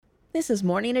This is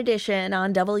Morning Edition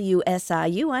on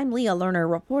WSIU. I'm Leah Lerner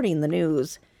reporting the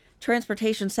news.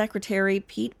 Transportation Secretary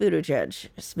Pete Buttigieg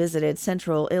visited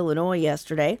Central Illinois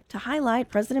yesterday to highlight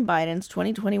President Biden's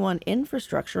 2021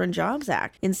 Infrastructure and Jobs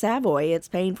Act. In Savoy, it's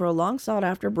paying for a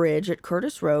long-sought-after bridge at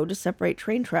Curtis Road to separate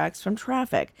train tracks from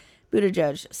traffic.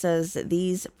 Buttigieg says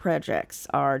these projects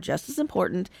are just as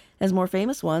important as more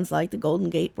famous ones like the Golden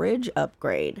Gate Bridge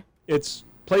upgrade. It's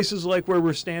places like where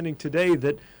we're standing today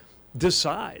that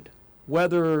decide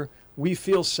whether we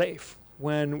feel safe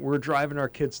when we're driving our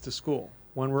kids to school,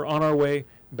 when we're on our way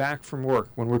back from work,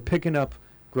 when we're picking up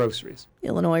groceries.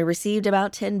 Illinois received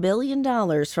about $10 billion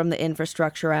from the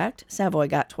Infrastructure Act. Savoy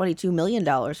got $22 million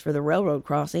for the railroad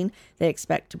crossing. They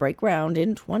expect to break ground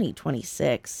in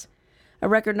 2026. A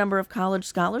record number of college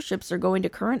scholarships are going to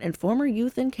current and former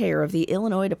youth in care of the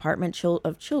Illinois Department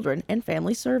of Children and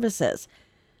Family Services.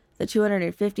 The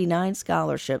 259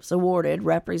 scholarships awarded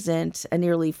represent a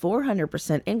nearly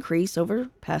 400% increase over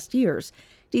past years.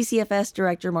 DCFS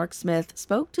Director Mark Smith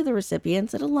spoke to the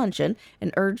recipients at a luncheon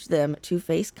and urged them to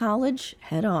face college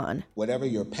head on. Whatever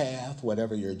your path,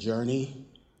 whatever your journey,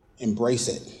 embrace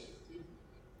it.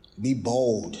 Be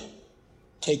bold.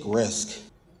 Take risk.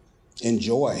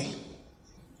 Enjoy.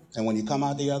 And when you come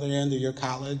out the other end of your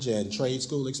college and trade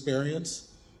school experience,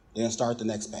 then start the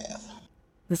next path.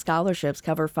 The scholarships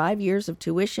cover 5 years of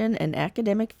tuition and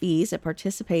academic fees at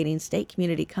participating state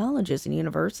community colleges and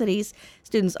universities.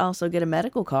 Students also get a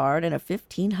medical card and a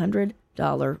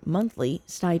 $1,500 monthly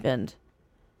stipend.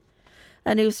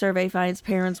 A new survey finds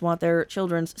parents want their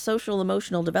children's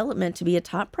social-emotional development to be a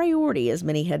top priority as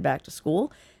many head back to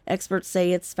school. Experts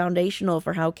say it's foundational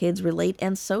for how kids relate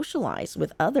and socialize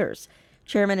with others.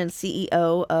 Chairman and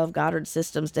CEO of Goddard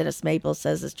Systems, Dennis Maple,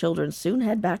 says as children soon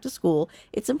head back to school,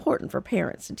 it's important for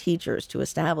parents and teachers to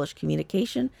establish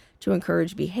communication to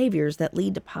encourage behaviors that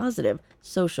lead to positive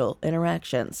social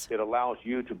interactions. It allows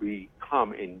you to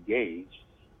become engaged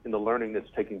in the learning that's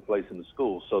taking place in the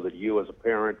school so that you as a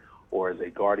parent or as a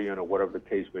guardian or whatever the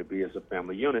case may be as a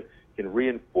family unit can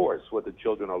reinforce what the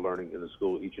children are learning in the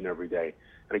school each and every day.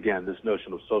 And again, this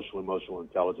notion of social emotional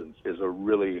intelligence is a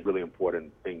really, really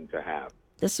important thing to have.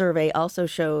 The survey also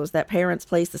shows that parents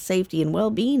place the safety and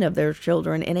well-being of their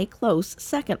children in a close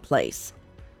second place.